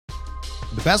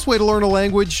The best way to learn a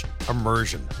language?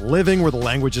 Immersion. Living where the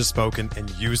language is spoken and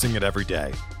using it every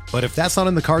day. But if that's not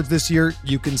in the cards this year,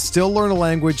 you can still learn a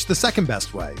language the second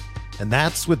best way, and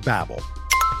that's with Babbel.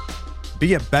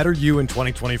 Be a better you in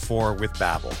 2024 with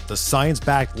Babbel, the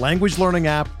science-backed language learning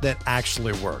app that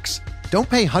actually works. Don't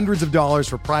pay hundreds of dollars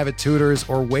for private tutors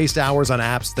or waste hours on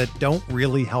apps that don't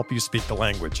really help you speak the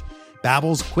language.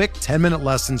 Babbel's quick 10-minute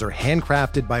lessons are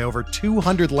handcrafted by over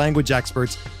 200 language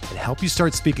experts and help you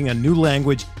start speaking a new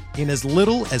language in as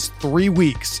little as 3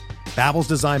 weeks. Babbel's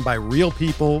designed by real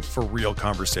people for real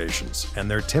conversations,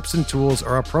 and their tips and tools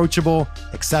are approachable,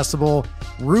 accessible,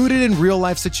 rooted in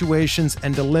real-life situations,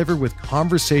 and delivered with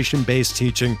conversation-based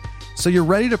teaching, so you're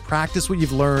ready to practice what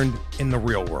you've learned in the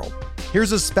real world.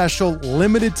 Here's a special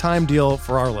limited-time deal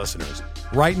for our listeners.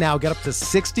 Right now, get up to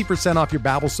 60% off your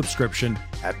Babbel subscription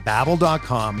at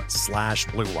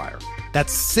babbel.com/Blue Wire.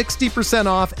 That's 60%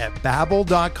 off at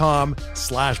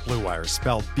babbel.com/Blue Wire,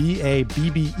 spelled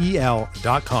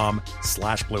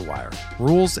BABBEL.com/Blue Wire.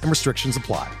 Rules and restrictions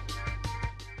apply.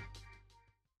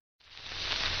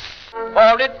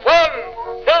 For it's 1,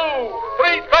 2,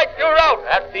 3 strikes, you're out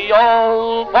at the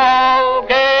old ball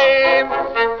game.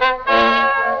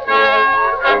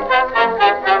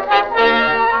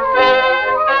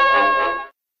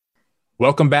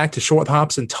 Welcome back to Short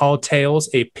Hops and Tall Tales,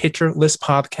 a pitcher-less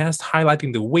podcast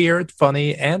highlighting the weird,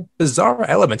 funny, and bizarre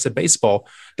elements of baseball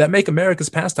that make America's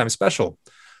pastime special.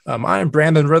 I am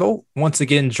Brandon Riddle, once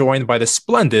again joined by the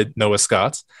splendid Noah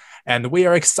Scott, and we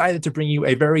are excited to bring you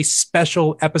a very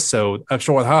special episode of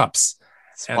Short Hops.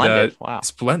 Splendid, wow.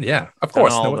 Splendid, yeah, of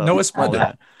course. Noah's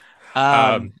splendid.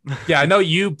 Yeah, I know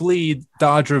you bleed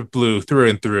Dodger blue through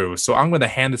and through, so I'm going to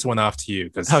hand this one off to you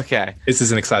because this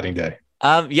is an exciting day.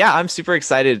 Yeah, I'm super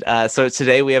excited. So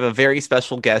today we have a very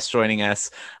special guest joining us.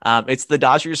 It's the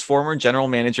Dodgers' former general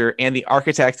manager and the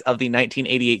architect of the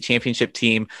 1988 championship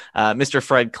team, Mr.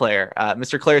 Fred Claire.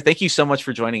 Mr. Claire, thank you so much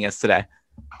for joining us today.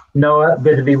 Noah,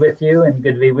 good to be with you and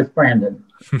good to be with Brandon.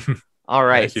 All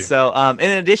right. So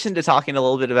in addition to talking a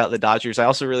little bit about the Dodgers, I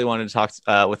also really wanted to talk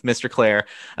with Mr. Claire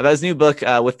about his new book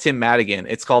with Tim Madigan.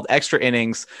 It's called Extra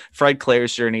Innings, Fred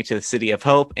Claire's Journey to the City of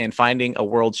Hope and Finding a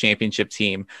World Championship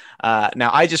Team. Now,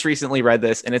 I just recently read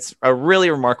this, and it's a really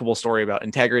remarkable story about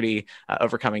integrity,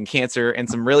 overcoming cancer, and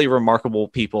some really remarkable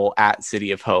people at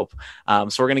City of Hope. So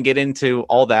we're going to get into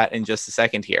all that in just a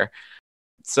second here.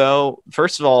 So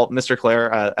first of all, Mr.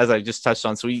 Claire, as I just touched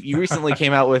on, so you recently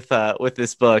came out with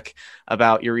this book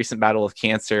about your recent battle with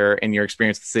cancer and your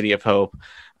experience with the City of Hope,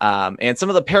 and some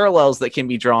of the parallels that can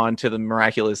be drawn to the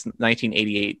miraculous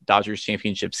 1988 Dodgers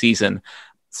championship season.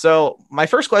 So my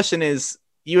first question is,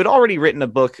 you had already written a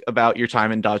book about your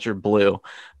time in Dodger Blue.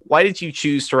 Why did you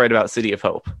choose to write about City of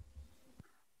Hope?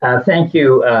 Thank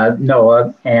you,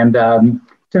 Noah. And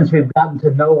since we've gotten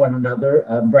to know one another,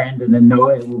 Brandon and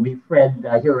Noah, it will be Fred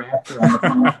hereafter on the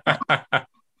phone.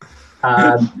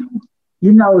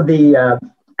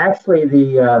 Actually,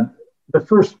 the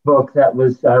first book that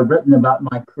was written about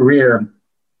my career,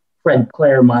 Fred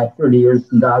Claire, My 30 Years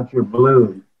in Dodger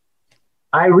Blue,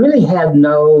 I really had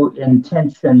no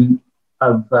intention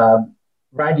of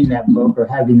writing that book or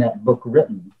having that book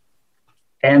written.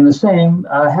 And the same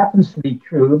happens to be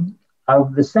true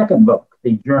of the second book,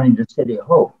 The Journey to City of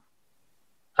Hope.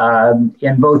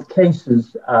 In both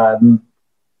cases,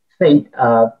 fate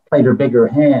played a bigger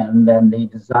hand than the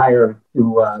desire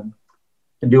to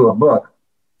do a book.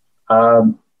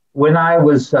 When I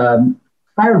was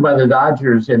fired by the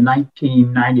Dodgers in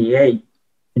 1998,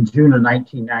 in June of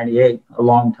 1998, a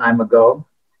long time ago,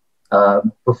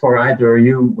 before either of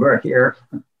you were here.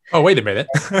 Oh, wait a minute.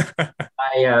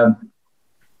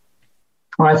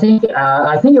 I think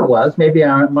it was. Maybe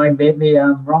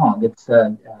I'm wrong. It's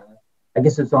I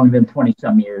guess it's only been 20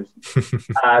 some years.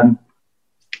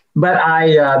 But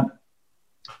I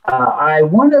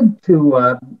wanted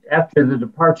to after the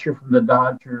departure from the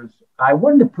Dodgers, I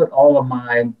wanted to put all of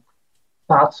my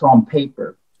thoughts on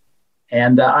paper,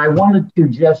 and I wanted to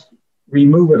just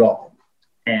remove it all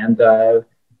and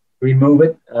remove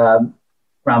it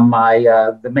from my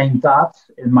the main thoughts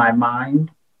in my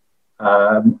mind.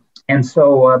 And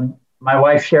so my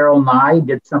wife, Cheryl, and I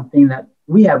did something that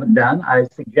we haven't done. I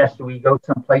suggested we go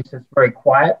someplace that's very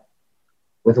quiet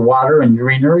with water and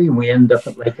greenery. And we ended up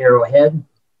at Lake Arrowhead.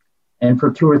 And for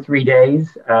 2 or 3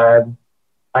 days, I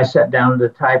sat down at the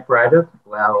typewriter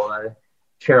while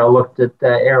Cheryl looked at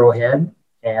Arrowhead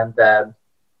and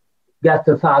got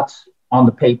the thoughts on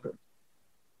the paper.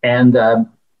 And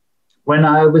when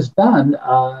I was done,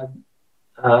 I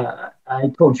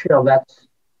told Cheryl,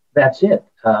 that's it.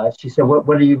 She said, what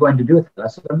are you going to do with it? I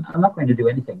said, I'm not going to do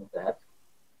anything with that.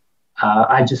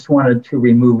 I just wanted to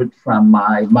remove it from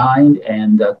my mind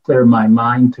and clear my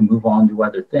mind to move on to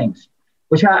other things,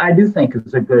 which I do think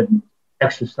is a good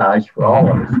exercise for all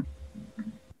of us.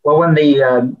 Well, when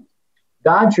the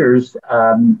Dodgers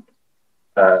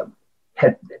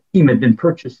team had been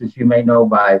purchased, as you may know,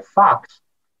 by Fox.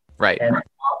 Right. And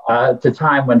at the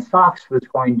time when Fox was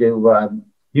going to,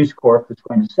 News Corp was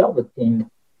going to sell the team,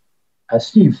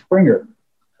 Steve Springer,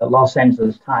 a Los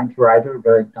Angeles Times writer,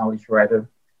 very acknowledged writer,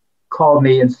 called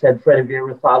me and said, "Fred, have you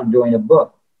ever thought of doing a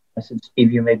book?" I said,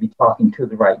 "Steve, you may be talking to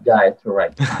the right guy at the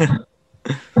right time."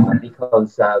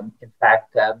 Because, in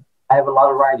fact, I have a lot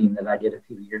of writing that I did a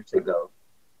few years ago.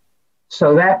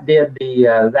 So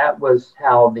that was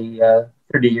how the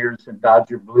 30 Years in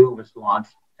Dodger Blue was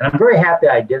launched. And I'm very happy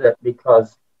I did it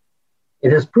because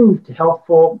it has proved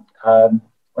helpful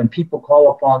when people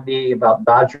call upon me about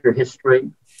Dodger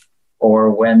history,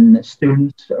 or when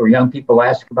students or young people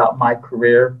ask about my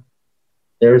career.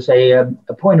 There's a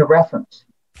point of reference.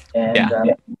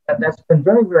 And that's been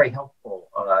very, very helpful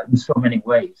in so many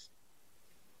ways.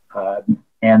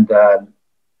 And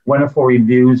wonderful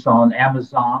reviews on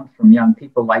Amazon from young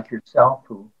people like yourself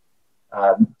who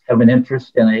have an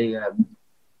interest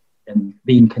in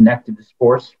being connected to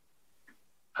sports.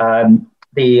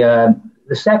 The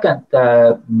second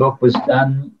book was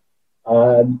done,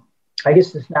 I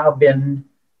guess it's now been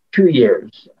 2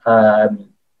 years.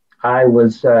 I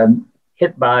was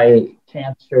hit by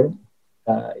cancer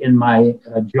in my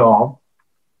jaw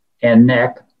and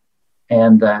neck,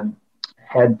 and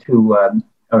had to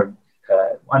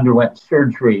underwent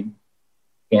surgery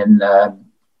in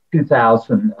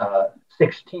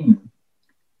 2016.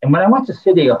 And when I went to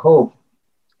City of Hope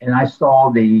and I saw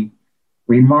the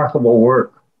remarkable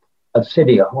work of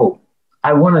City of Hope,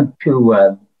 I wanted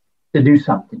to do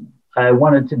something. I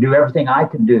wanted to do everything I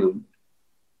could do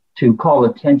to call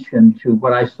attention to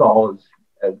what I saw as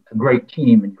a great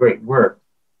team and great work.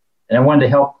 And I wanted to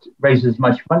help raise as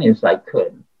much money as I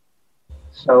could.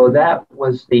 So that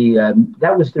was the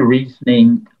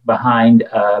reasoning behind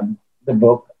the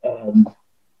book.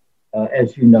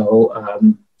 As you know,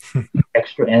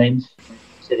 Extra Innings,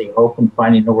 City of Hope, and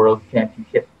Finding the World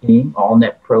Championship Team, all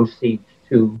net proceeds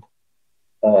to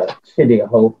City of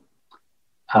Hope.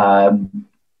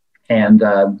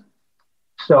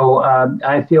 So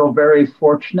I feel very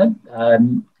fortunate.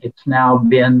 It's now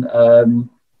been,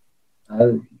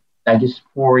 I guess,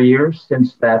 4 years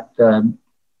since that the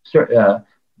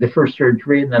first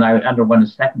surgery, and then I underwent a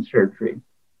second surgery.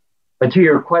 But to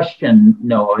your question,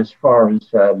 Noah, as far as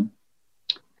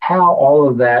how all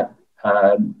of that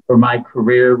for my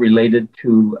career related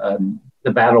to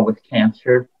the battle with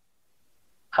cancer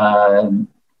and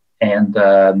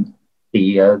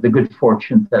the good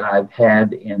fortune that I've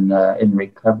had in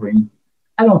recovering,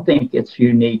 I don't think it's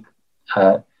unique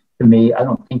to me. I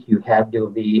don't think you had to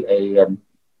be a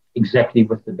executive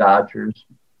with the Dodgers.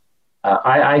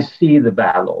 I see the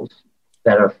battles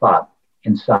that are fought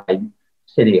inside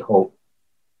City of Hope,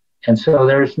 and so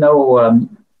there's no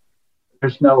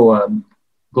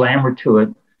glamour to it.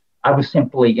 I was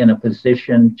simply in a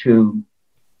position to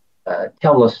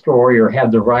tell a story or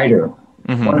have the writer,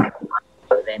 one by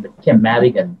the name of Tim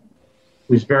Madigan,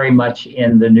 who's very much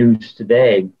in the news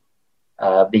today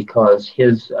because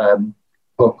his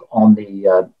book on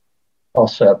the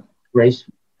Tulsa race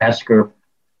massacre,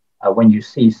 when you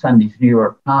see Sunday's New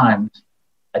York Times,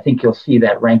 I think you'll see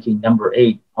that ranking number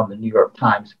 8 on the New York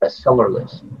Times bestseller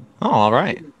list. Oh, all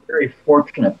right. I'm very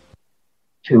fortunate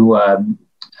to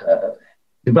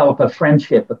develop a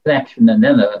friendship, a connection, and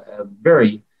then a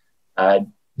very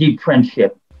deep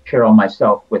friendship, Cheryl and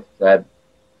myself, with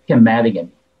Tim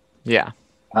Madigan. Yeah.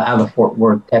 Out of Fort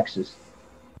Worth, Texas.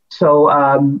 So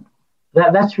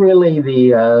that's really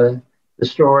the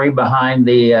story behind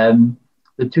the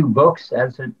 2 books.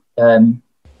 As it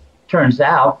turns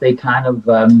out, they kind of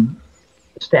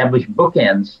establish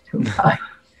bookends to my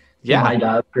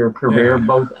Dodger career,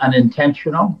 both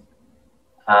unintentional.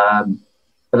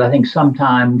 But I think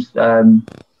sometimes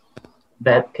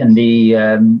that can be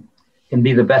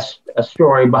the best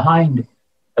story behind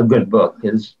a good book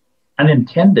is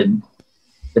unintended,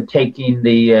 but taking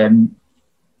the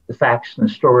facts and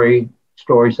the stories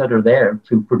that are there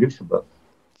to produce a book.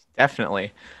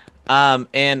 Definitely.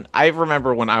 And I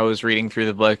remember when I was reading through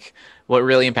the book, what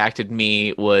really impacted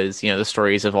me was, the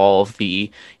stories of all of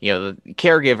the, the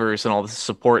caregivers and all the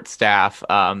support staff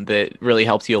that really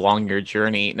helps you along your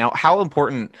journey. Now, how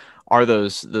important are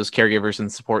those caregivers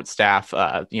and support staff,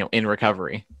 in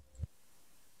recovery?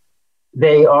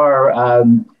 They are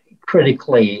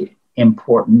critically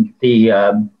important.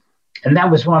 And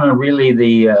that was one of really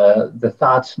the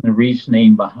thoughts and the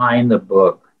reasoning behind the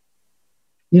book.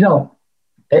 You know,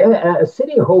 a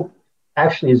City of Hope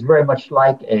actually is very much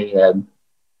like a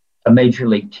major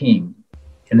league team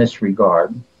in this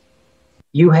regard.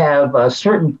 You have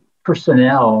certain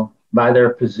personnel by their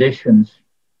positions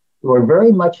who are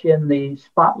very much in the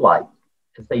spotlight,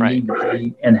 as they need to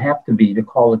be and have to be to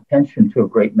call attention to a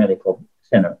great medical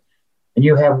center. And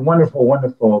you have wonderful,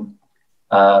 wonderful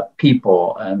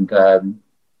people, and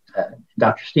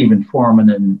Dr. Stephen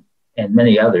Foreman and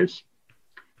many others.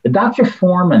 But Dr.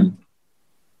 Foreman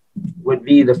would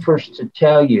be the first to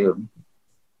tell you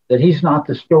that he's not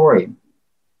the story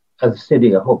of the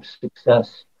City of Hope's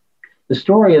success. The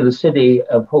story of the City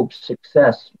of Hope's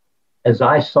success, as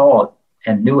I saw it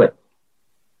and knew it,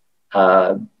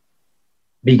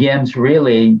 begins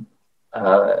really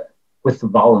with the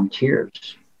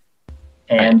volunteers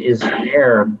and is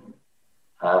there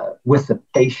with the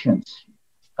patients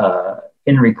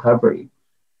in recovery.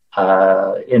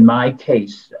 In my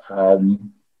case,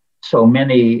 so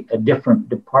many different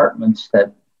departments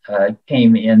that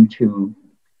came into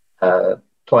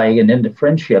play and into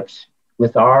friendships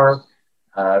with our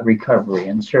recovery,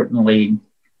 and certainly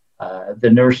the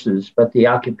nurses, but the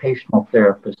occupational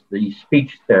therapist, the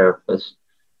speech therapist,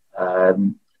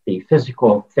 the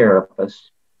physical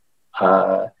therapist,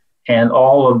 and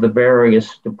all of the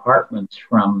various departments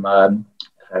from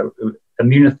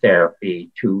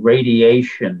immunotherapy to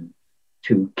radiation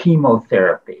to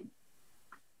chemotherapy.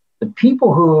 The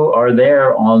people who are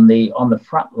there on the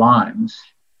front lines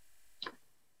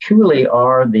truly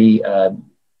are the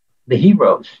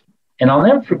heroes. And I'll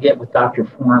never forget with Dr.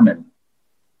 Foreman.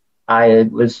 I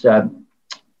was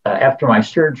after my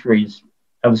surgeries,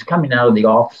 I was coming out of the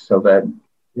office of a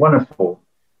wonderful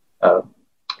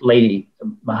lady,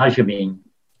 Mahajabeen,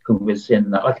 who was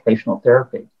in occupational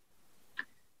therapy.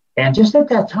 And just at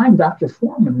that time, Dr.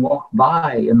 Foreman walked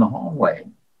by in the hallway.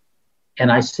 And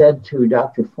I said to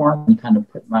Dr. Foreman, kind of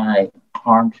put my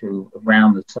arm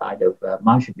around the side of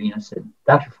Mahajabeen, I said,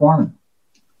 Dr. Foreman,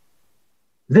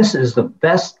 this is the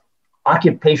best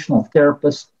occupational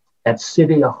therapist at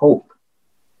City of Hope.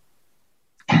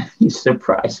 He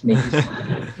surprised me.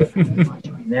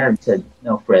 There and said,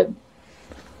 no, Fred,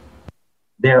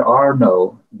 there are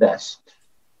no best.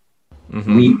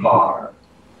 Mm-hmm. We are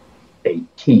a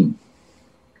team.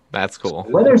 That's cool. So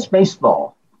whether it's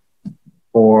baseball,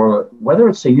 or whether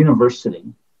it's a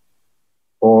university,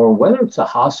 or whether it's a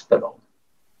hospital,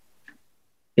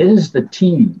 it is the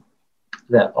team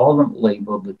that ultimately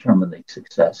will determine the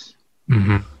success.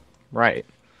 Mm-hmm. Right.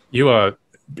 You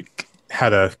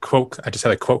had a quote. I just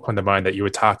had a quote come to mind that you were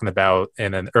talking about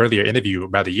in an earlier interview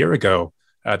about a year ago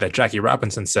that Jackie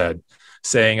Robinson said,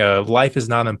 saying life is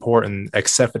not important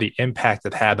except for the impact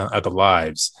it had on other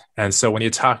lives. And so when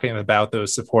you're talking about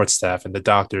those support staff and the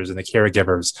doctors and the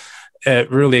caregivers,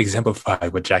 it really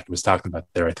exemplified what Jackie was talking about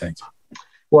there, I think.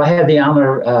 Well, I had the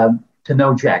honor to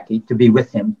know Jackie, to be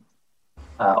with him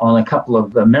on a couple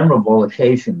of memorable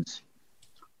occasions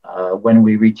when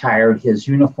we retired his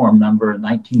uniform number in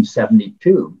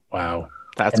 1972. Wow.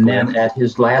 That's and cool. Then at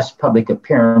his last public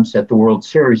appearance at the World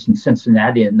Series in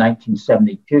Cincinnati in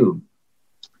 1972,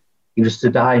 he was to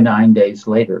die 9 days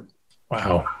later.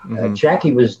 Wow. Mm-hmm.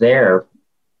 Jackie was there.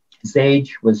 His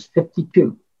age was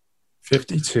 52.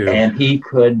 52. And he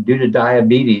could, due to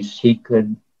diabetes, he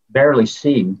could barely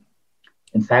see.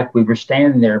 In fact, we were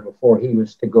standing there before he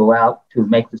was to go out to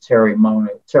make the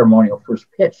ceremonial first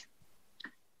pitch.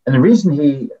 And the reason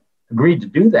he agreed to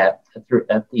do that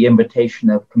at the invitation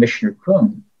of Commissioner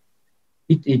Kuhn,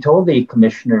 he told the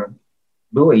Commissioner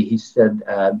Bowie, he said,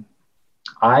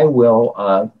 I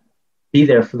will be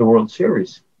there for the World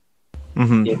Series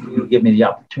if you give me the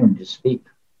opportunity to speak.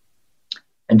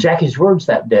 And Jackie's words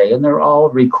that day, and they're all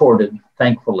recorded,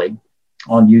 thankfully,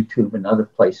 on YouTube and other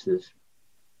places.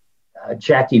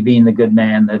 Jackie, being the good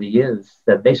man that he is,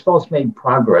 that baseball's made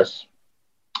progress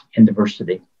in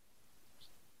diversity.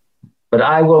 But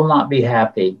I will not be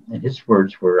happy, and his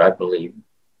words were, I believe,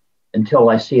 until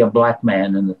I see a black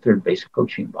man in the third base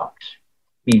coaching box.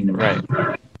 Being the man.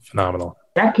 Right. Phenomenal.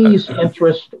 Jackie's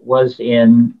interest was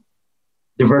in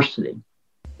diversity.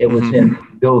 It was in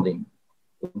building.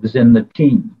 It was in the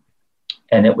team,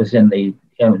 and it was in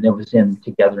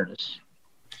togetherness.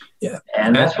 Yeah,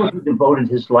 and that's what he devoted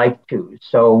his life to.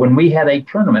 So when we had a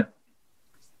tournament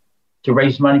to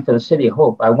raise money for the City of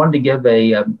Hope, I wanted to give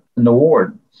an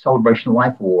award, Celebration of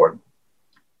Life Award.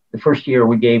 The first year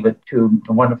we gave it to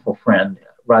a wonderful friend,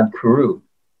 Rod Carew,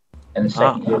 and the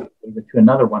second year we gave it to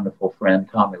another wonderful friend,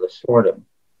 Tommy Lasorda.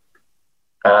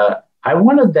 I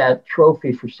wanted that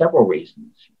trophy for several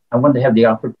reasons. I wanted to have the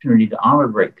opportunity to honor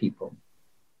great people.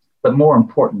 But more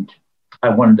important, I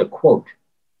wanted a quote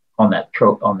on that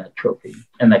trophy.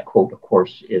 And that quote, of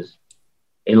course, is,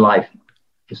 "A life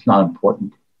is not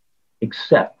important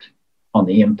except on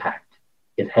the impact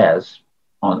it has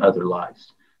on other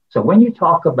lives." So when you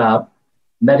talk about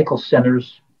medical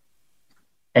centers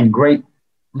and great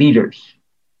leaders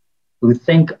who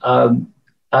think of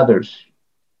others,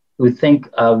 who think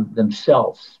of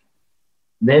themselves,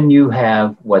 then you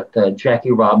have what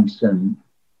Jackie Robinson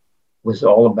was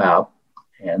all about.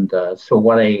 And so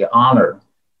what a honor,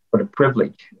 what a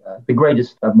privilege. The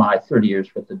greatest of my 30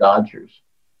 years with the Dodgers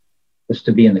was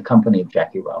to be in the company of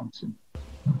Jackie Robinson.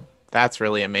 That's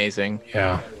really amazing.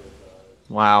 Yeah.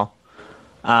 Wow.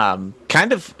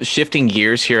 Kind of shifting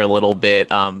gears here a little bit.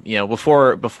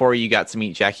 Before you got to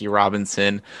meet Jackie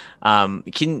Robinson, can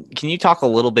you talk a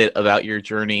little bit about your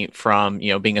journey from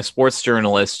being a sports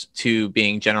journalist to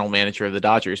being general manager of the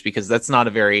Dodgers? Because that's not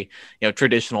a very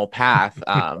traditional path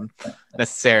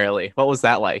necessarily. What was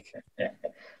that like?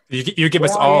 You give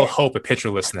us all hope at Pitcher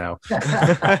List now.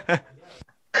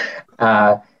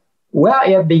 Well,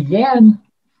 it began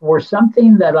for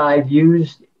something that I've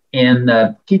used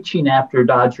in teaching after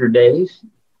Dodger days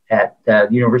at the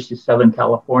University of Southern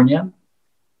California,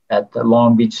 at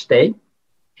Long Beach State,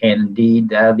 and indeed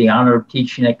the honor of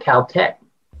teaching at Caltech.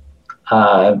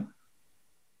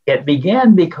 It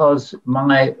began because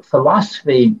my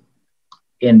philosophy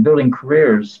in building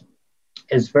careers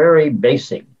is very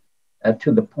basic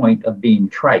to the point of being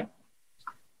trite,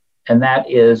 and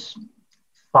that is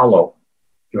follow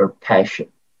your passion.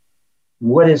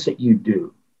 What is it you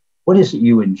do? What is it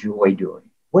you enjoy doing?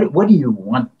 What do you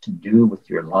want to do with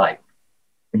your life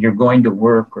when you're going to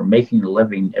work or making a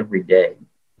living every day?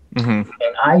 Mm-hmm.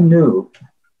 And I knew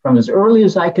from as early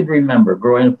as I could remember,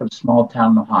 growing up in a small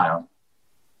town in Ohio,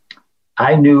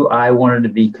 I knew I wanted to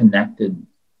be connected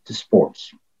to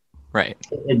sports. Right.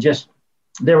 It just,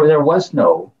 there was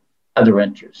no other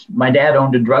interest. My dad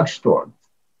owned a drugstore.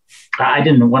 I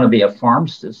didn't want to be a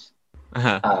pharmacist.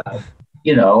 Uh-huh.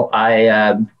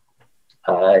 I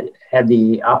had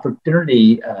the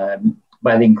opportunity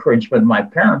by the encouragement of my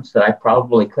parents that I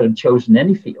probably could have chosen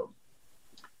any field.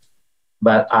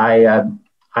 But I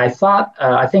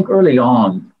think early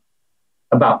on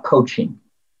about coaching.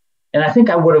 And I think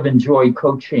I would have enjoyed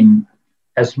coaching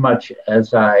as much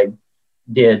as I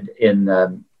did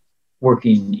in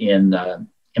working in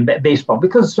baseball,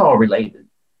 because it's all related.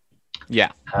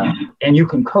 Yeah. And you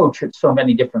can coach at so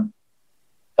many different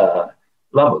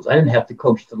levels. I didn't have to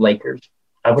coach the Lakers.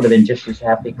 I would have been just as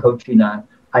happy coaching a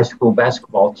high school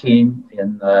basketball team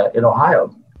in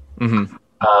Ohio. Mm-hmm.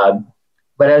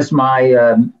 But as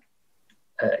my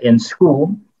in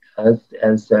school,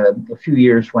 as a few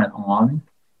years went on,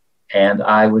 and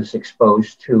I was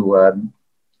exposed to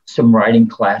some writing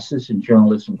classes and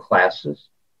journalism classes,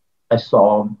 I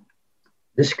saw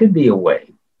this could be a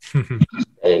way to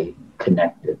stay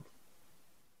connected.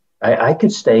 I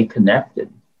could stay connected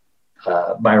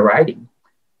by writing.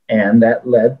 And that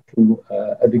led to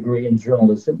a degree in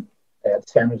journalism at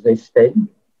San Jose State,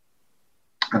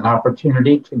 an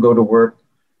opportunity to go to work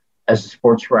as a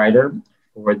sports writer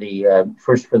for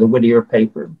first for the Whittier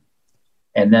paper,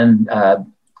 and then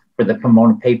for the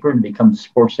Pomona paper, and become the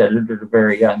sports editor at a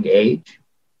very young age.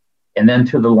 And then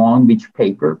to the Long Beach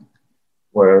paper,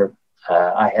 where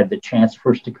I had the chance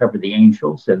first to cover the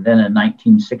Angels, and then in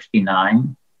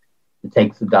 1969 to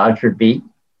take the Dodger beat.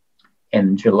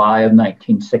 In July of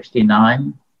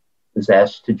 1969, was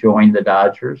asked to join the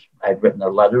Dodgers. I'd written a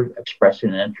letter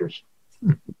expressing an interest,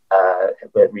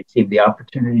 but received the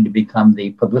opportunity to become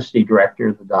the publicity director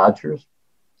of the Dodgers,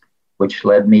 which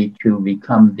led me to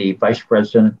become the vice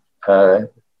president of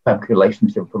public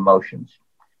relations and promotions,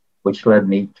 which led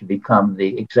me to become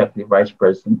the executive vice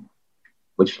president,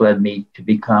 which led me to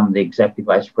become the executive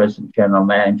vice president general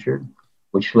manager,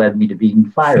 which led me to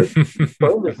being fired.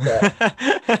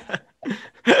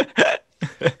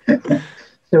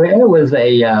 So it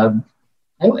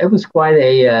was quite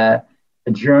a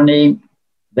journey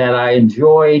that I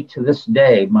enjoy to this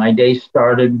day. My day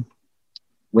started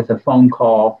with a phone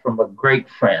call from a great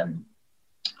friend,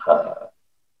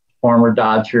 former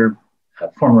Dodger,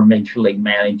 former Major League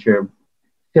manager,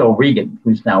 Phil Regan,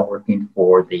 who's now working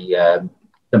for the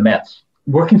Mets,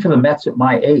 working for the Mets at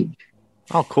my age.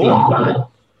 Oh,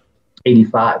 cool.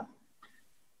 85.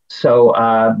 So,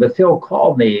 but Phil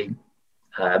called me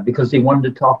because he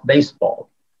wanted to talk baseball.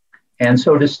 And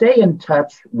so to stay in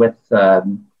touch with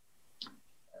the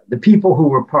people who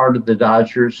were part of the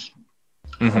Dodgers,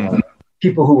 mm-hmm.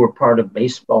 People who were part of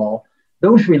baseball,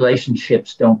 those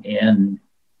relationships don't end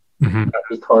mm-hmm.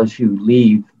 because you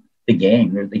leave the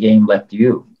game or the game left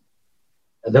you.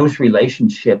 Those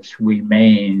relationships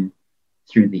remain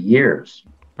through the years.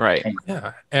 Right.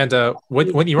 Yeah. And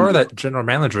when you are that general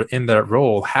manager in that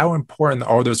role, how important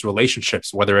are those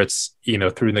relationships, whether it's,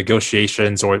 through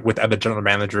negotiations or with other general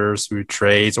managers, through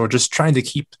trades, or just trying to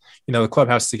keep, the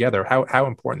clubhouse together? How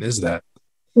important is that?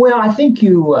 Well, I think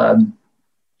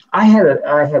I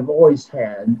have always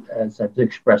had, as I've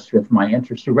expressed with my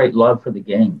interest, a great love for the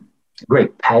game, a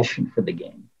great passion for the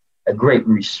game, a great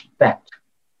respect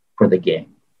for the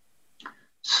game.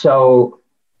 So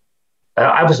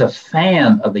I was a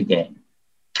fan of the game.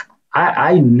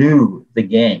 I knew the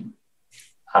game.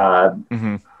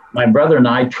 My brother and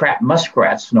I trapped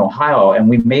muskrats in Ohio, and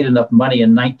we made enough money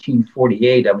in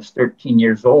 1948. I was 13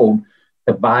 years old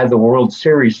to buy the World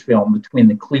Series film between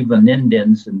the Cleveland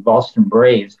Indians and Boston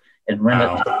Braves and rent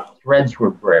it to threads were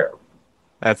rare.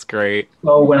 That's great.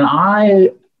 So when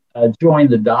I joined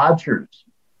the Dodgers,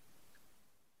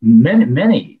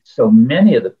 many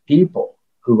of the people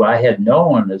who I had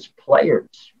known as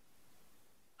players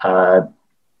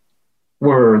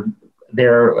were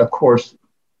there, of course,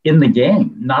 in the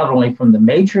game, not only from the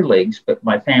major leagues, but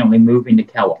my family moving to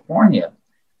California,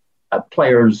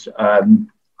 players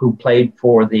who played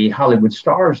for the Hollywood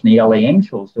Stars and the LA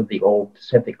Angels of the old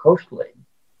Pacific Coast League.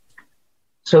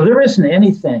 So there isn't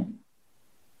anything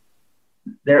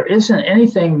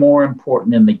more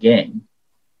important in the game,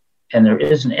 and there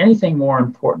isn't anything more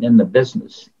important in the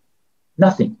business,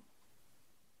 nothing,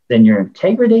 than your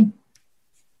integrity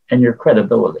and your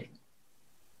credibility.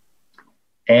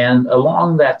 And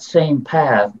along that same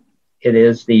path, it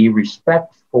is the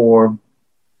respect for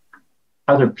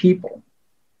other people.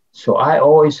 So I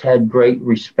always had great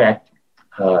respect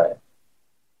for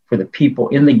the people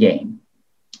in the game.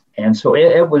 And so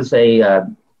it was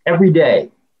every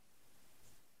day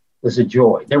was a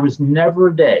joy. There was never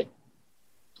a day.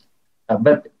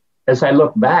 But as I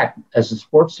look back as a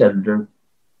sports editor,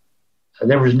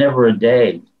 there was never a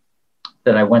day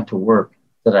that I went to work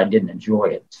that I didn't enjoy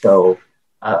it. So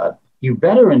you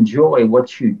better enjoy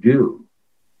what you do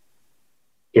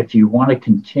if you want to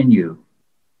continue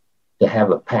to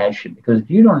have a passion, because if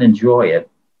you don't enjoy it,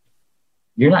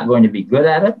 you're not going to be good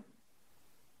at it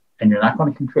and you're not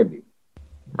going to contribute.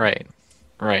 Right.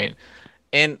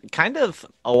 And kind of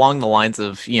along the lines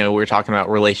of, we were talking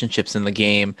about relationships in the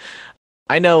game.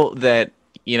 I know that,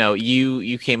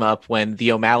 you came up when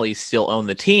the O'Malleys still owned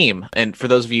the team. And for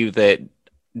those of you that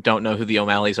don't know who the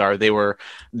O'Malleys are, they were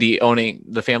the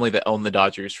family that owned the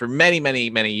Dodgers for many, many,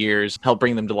 many years, helped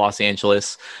bring them to Los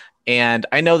Angeles. And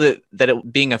I know that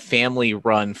it being a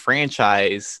family-run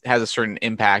franchise has a certain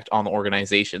impact on the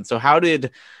organization. So how did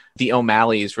the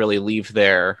O'Malleys really leave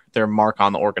their mark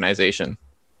on the organization?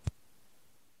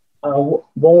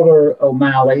 Walter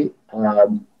O'Malley,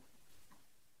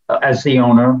 as the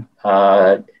owner,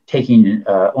 taking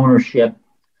ownership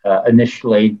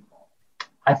initially,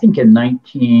 I think in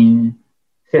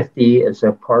 1950 as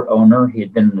a part owner. He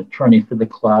had been an attorney for the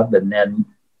club, and then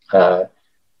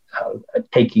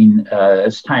taking,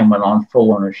 as time went on,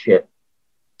 full ownership.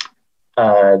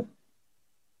 And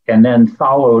then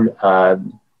followed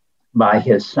by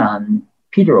his son,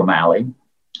 Peter O'Malley,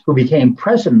 who became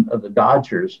president of the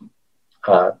Dodgers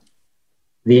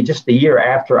just the year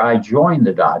after I joined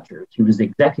the Dodgers. He was the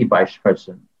executive vice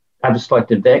president. I was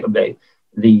selected the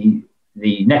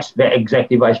next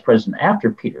executive vice president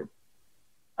after Peter.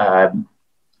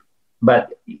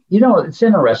 But, it's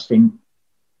interesting.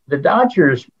 The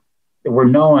Dodgers were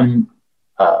known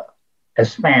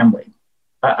as family.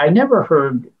 I never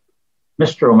heard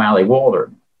Mr. O'Malley,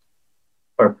 Walter,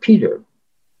 or Peter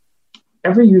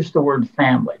ever use the word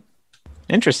family.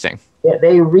 Interesting.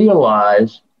 They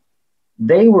realized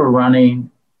they were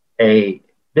running a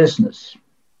business.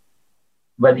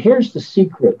 But here's the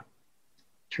secret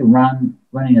to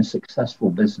running a successful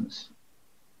business.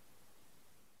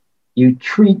 You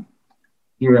treat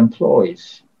your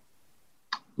employees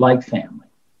like family.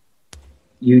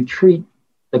 You treat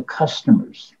the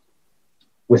customers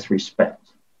with respect.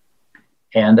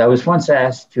 And I was once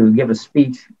asked to give a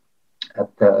speech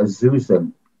at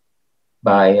Azusa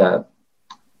by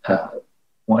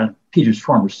one of Peter's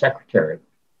former secretary.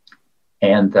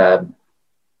 And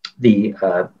it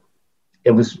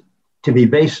was to be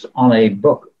based on a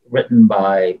book written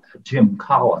by Jim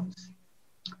Collins.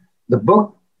 The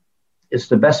book is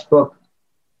the best book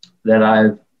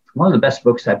one of the best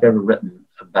books I've ever written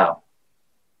about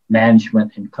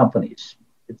management and companies.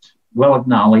 It's well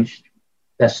acknowledged,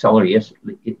 bestseller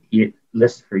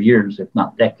list for years, if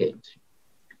not decades.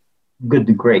 Good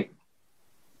to great.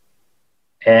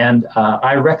 And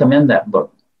I recommend that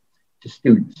book to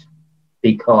students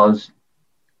because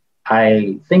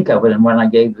I think of it, and when I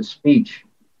gave the speech,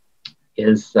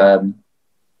 is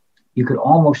you could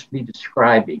almost be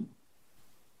describing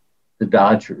the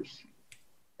Dodgers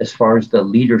as far as the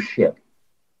leadership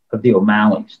of the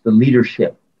O'Malleys, the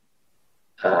leadership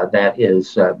that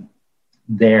is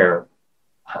there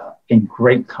in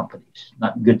great companies,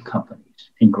 not good companies,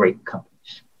 in great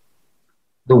companies.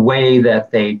 The way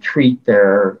that they treat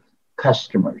their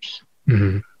customers,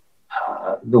 Mm-hmm.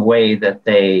 The way that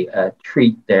they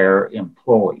treat their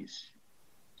employees.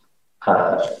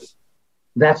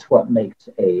 That's what makes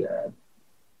a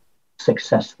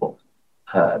successful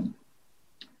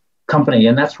company,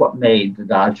 and that's what made the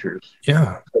Dodgers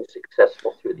so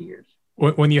successful through the years.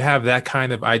 When you have that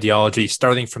kind of ideology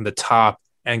starting from the top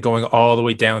and going all the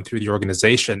way down through the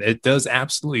organization, it does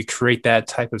absolutely create that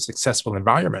type of successful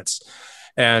environments.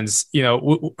 And, you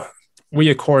know,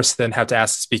 we of course then have to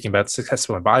ask, speaking about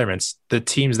successful environments, the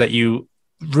teams that you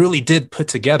really did put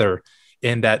together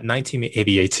in that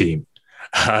 1988 team.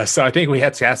 So I think we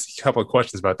had to ask a couple of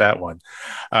questions about that one.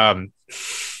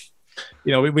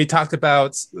 You know, we talked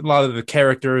about a lot of the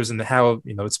characters and how,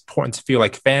 you know, it's important to feel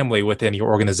like family within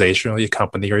your organization or your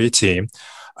company or your team.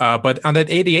 But on that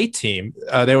 88 team,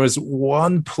 there was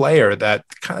one player that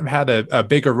kind of had a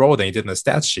bigger role than he did in the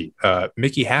stat sheet,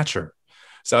 Mickey Hatcher.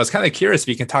 So I was kind of curious if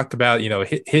you can talk about, you know,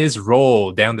 his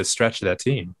role down the stretch of that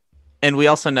team. And we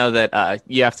also know that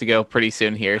you have to go pretty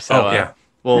soon here. So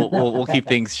we'll keep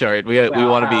things short. We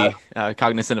want to be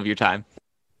cognizant of your time.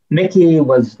 Mickey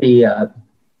was the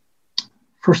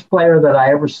first player that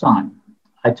I ever signed.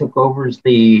 I took over as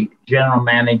the general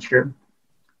manager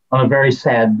on a very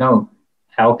sad note.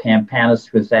 Al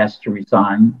Campanis was asked to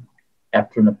resign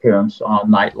after an appearance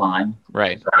on Nightline.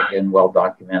 Right. Again, well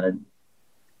documented.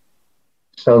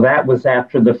 So that was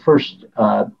after the first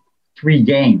 3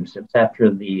 games. It was after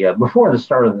before the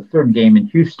start of the 3rd game in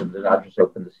Houston. The Dodgers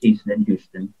opened the season in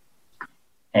Houston.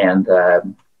 And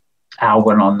Al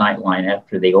went on Nightline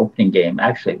after the opening game.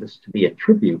 Actually, it was to be a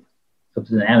tribute. It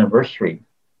was an anniversary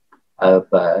of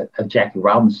Jackie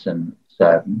Robinson's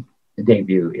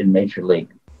debut in Major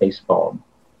League Baseball.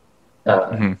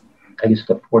 I guess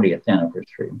the 40th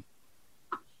anniversary.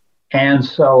 And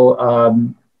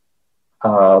so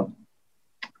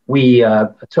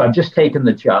so I've just taken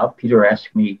the job. Peter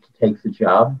asked me to take the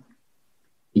job.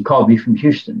 He called me from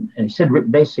Houston and he said,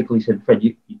 Fred,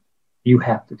 you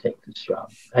have to take this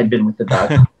job. I'd been with the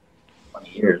Dodgers for 20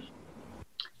 years.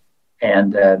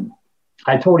 And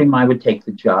I told him I would take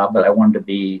the job, but I wanted to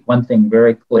be one thing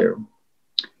very clear.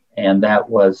 And that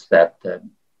was that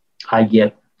I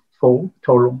get full,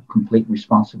 total, complete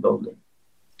responsibility.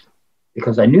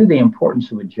 Because I knew the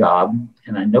importance of a job,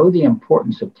 and I know the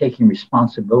importance of taking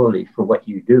responsibility for what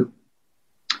you do.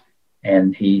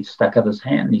 And he stuck out his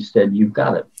hand and he said, "You've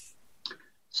got it."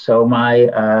 So my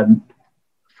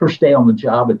first day on the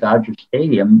job at Dodger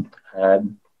Stadium,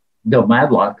 Bill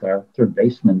Madlock, our third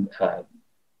baseman,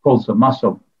 pulls a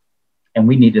muscle, and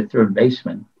we need a third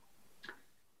baseman.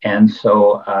 And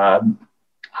so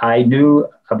I knew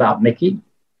about Mickey.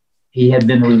 He had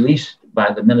been released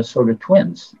by the Minnesota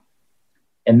Twins.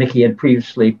 And Mickey had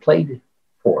previously played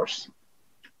for us.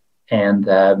 And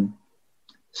and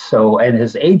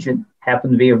his agent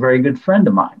happened to be a very good friend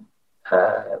of mine,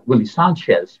 Willie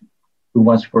Sanchez, who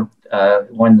once worked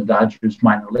in the Dodgers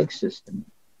minor league system.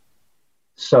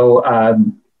 So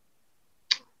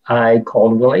I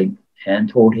called Willie and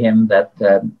told him that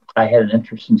I had an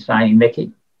interest in signing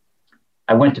Mickey.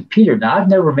 I went to Peter. Now, I've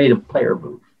never made a player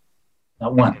move,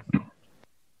 not one.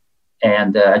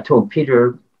 And I told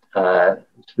Peter,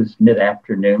 this was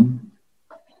mid-afternoon,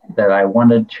 that I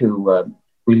wanted to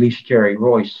release Jerry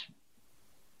Royce,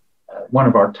 one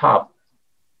of our top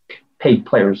paid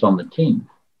players on the team.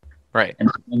 Right.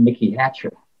 And Mickey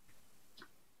Hatcher.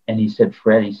 And he said,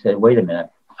 "Fred," "wait a minute.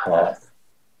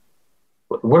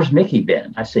 Where's Mickey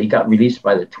been?" I said, "He got released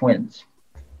by the Twins."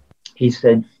 He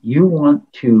said, "You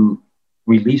want to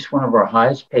release one of our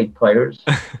highest paid players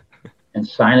and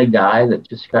sign a guy that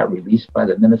just got released by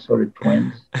the Minnesota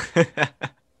Twins?"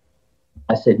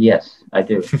 I said, "Yes, I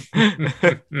do."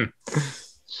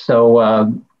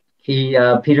 So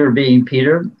Peter being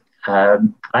Peter,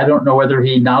 I don't know whether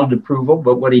he nodded approval,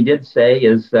 but what he did say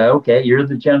is, "Okay, you're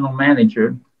the general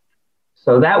manager."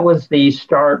 So that was the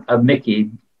start of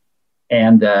Mickey.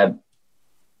 And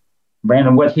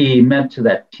Brandon, what he meant to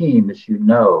that team, as you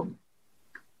know,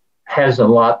 has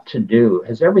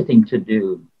everything to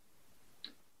do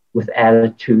with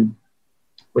attitude,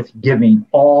 with giving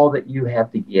all that you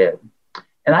have to give.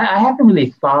 And I haven't really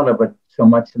thought of it so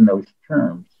much in those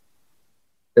terms.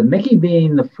 But Mickey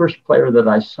being the first player that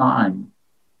I signed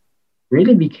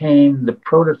really became the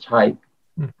prototype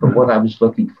for what I was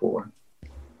looking for.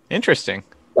 Interesting.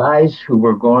 Guys who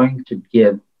were going to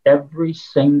give every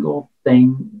single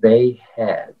thing they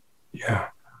had. Yeah.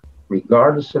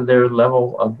 Regardless of their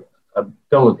level of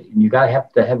ability. And you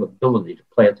have to have ability to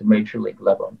play at the major league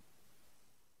level.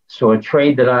 So a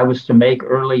trade that I was to make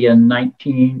early in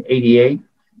 1988,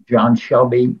 John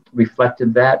Shelby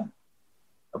reflected that.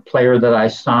 A player that I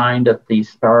signed at the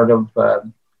start of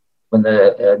in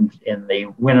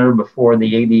the winter before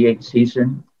the 88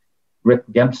 season, Rick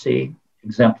Dempsey,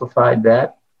 exemplified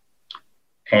that.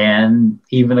 And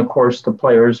even, of course, the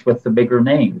players with the bigger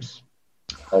names,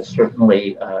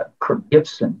 certainly Kirk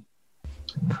Gibson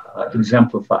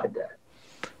exemplified that.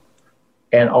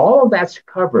 And all of that's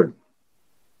covered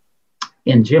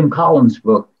in Jim Collins'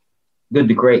 book, Good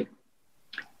to Great.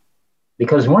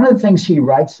 Because one of the things he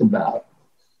writes about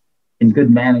in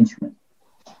good management,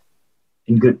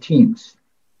 in good teams,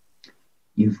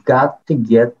 you've got to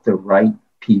get the right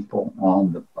people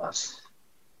on the bus.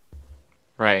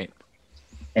 Right.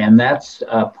 And that's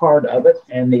part of it.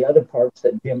 And the other parts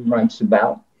that Jim writes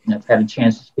about, and I've had a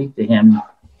chance to speak to him,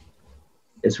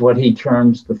 is what he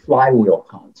terms the flywheel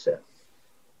concept.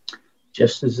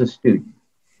 Just as a student,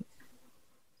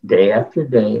 day after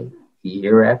day,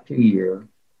 year after year,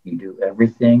 you do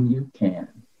everything you can.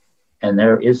 And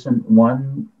there isn't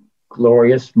one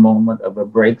glorious moment of a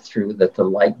breakthrough that the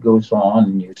light goes on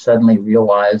and you suddenly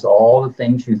realize all the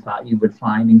things you thought you would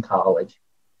find in college.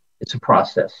 It's a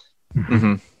process.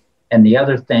 Mm-hmm. And the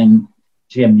other thing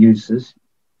Jim uses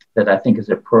that I think is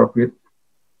appropriate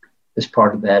as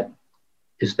part of that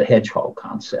is the hedgehog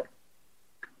concept.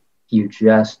 You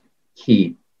just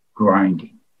keep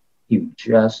grinding. You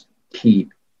just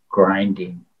keep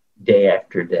grinding day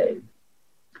after day.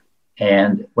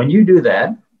 And when you do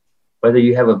that, whether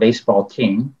you have a baseball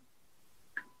team,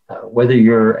 whether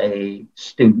you're a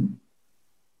student,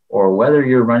 or whether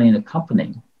you're running a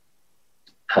company,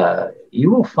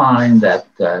 you will find that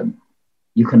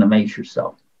you can amaze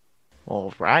yourself.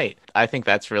 All right. I think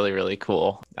that's really, really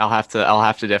cool. I'll have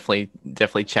to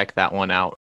definitely check that one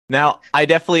out. Now, I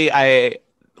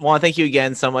want to thank you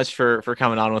again so much for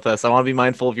coming on with us. I want to be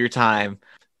mindful of your time.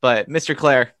 But Mr.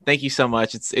 Clair, thank you so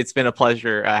much. It's been a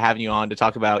pleasure having you on to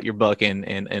talk about your book and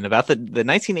about the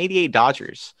 1988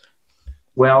 Dodgers.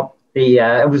 Well,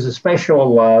 it was a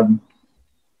special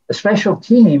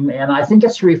team, and I think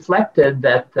it's reflected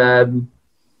that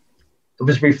it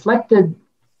was reflected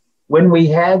when we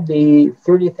had the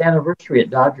 30th anniversary at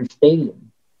Dodger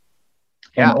Stadium.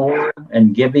 And Orr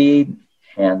and Gibby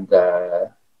and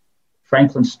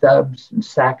Franklin Stubbs and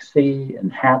Saxey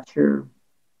and Hatcher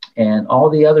and all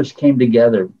the others came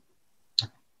together.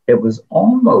 It was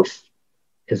almost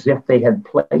as if they had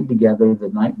played together the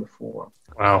night before.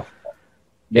 Wow.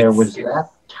 There was that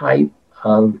type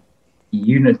of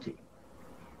unity.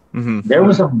 Mm-hmm. There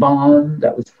was a bond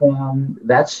that was formed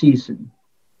that season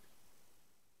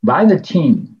by the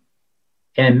team,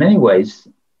 and in many ways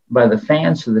by the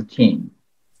fans of the team,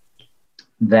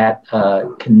 that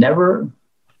can never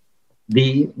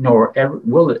be, nor ever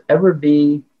will it ever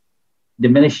be,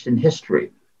 diminished in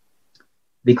history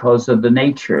because of the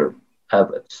nature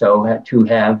of it. So to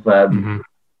have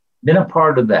been a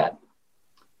part of that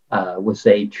was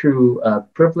a true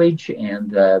privilege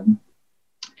and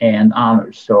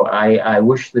honor. So I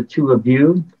wish the two of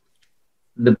you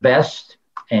the best,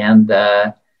 and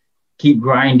keep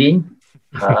grinding,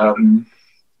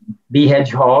 be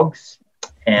hedgehogs,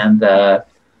 and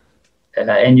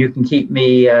you can keep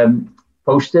me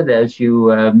posted as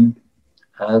you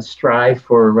strive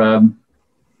for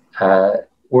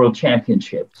world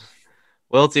championships.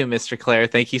 Will do, Mr. Clair.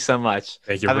 Thank you so much.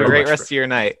 Thank you. Have a great rest of your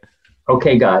night.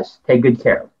 Okay, guys. Take good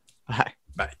care. Bye.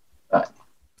 Bye. Bye.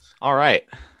 All right.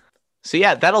 So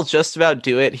yeah, that'll just about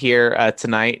do it here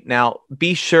tonight. Now,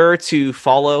 be sure to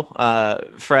follow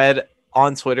Fred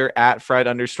on Twitter at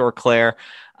Fred_Clair.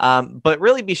 But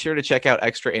really be sure to check out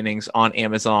Extra Innings on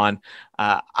Amazon.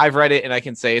 I've read it, and I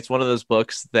can say it's one of those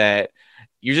books that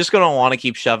you're just going to want to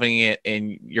keep shoving it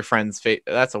in your friend's face.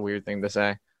 That's a weird thing to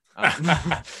say.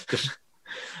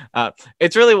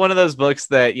 It's really one of those books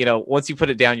that, once you put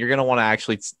it down, you're going to want to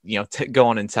actually, go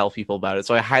on and tell people about it.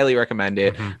 So I highly recommend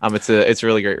it. Mm-hmm. It's a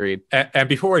really great read. And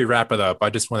before we wrap it up,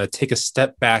 I just want to take a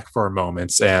step back for a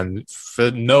moment. And for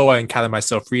Noah and kind of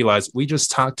myself realize we just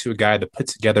talked to a guy that put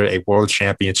together a world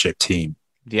championship team.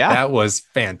 Yeah. That was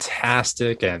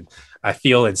fantastic. And I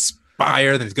feel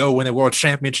inspired to go win a world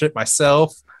championship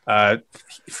myself.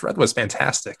 Fred was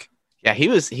fantastic. Yeah, he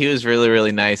was really,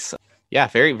 really nice. Yeah,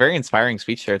 very, very inspiring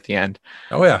speech there at the end.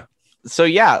 Oh, yeah. So,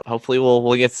 yeah, hopefully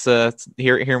we'll get to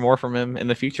hear more from him in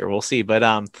the future. We'll see. But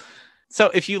So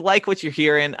if you like what you're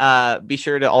hearing, be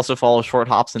sure to also follow Short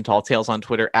Hops and Tall Tales on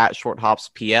Twitter at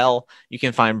ShortHopsPL. You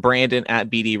can find Brandon at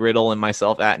BD Riddle and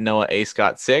myself at Noah A.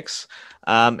 Scott 6.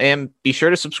 And be sure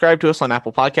to subscribe to us on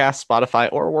Apple Podcasts, Spotify,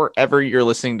 or wherever you're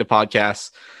listening to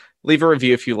podcasts. Leave a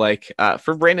review if you like.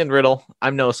 For Brandon Riddle,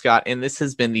 I'm Noah Scott, and this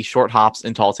has been the Short Hops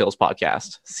and Tall Tales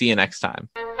podcast. See you next time.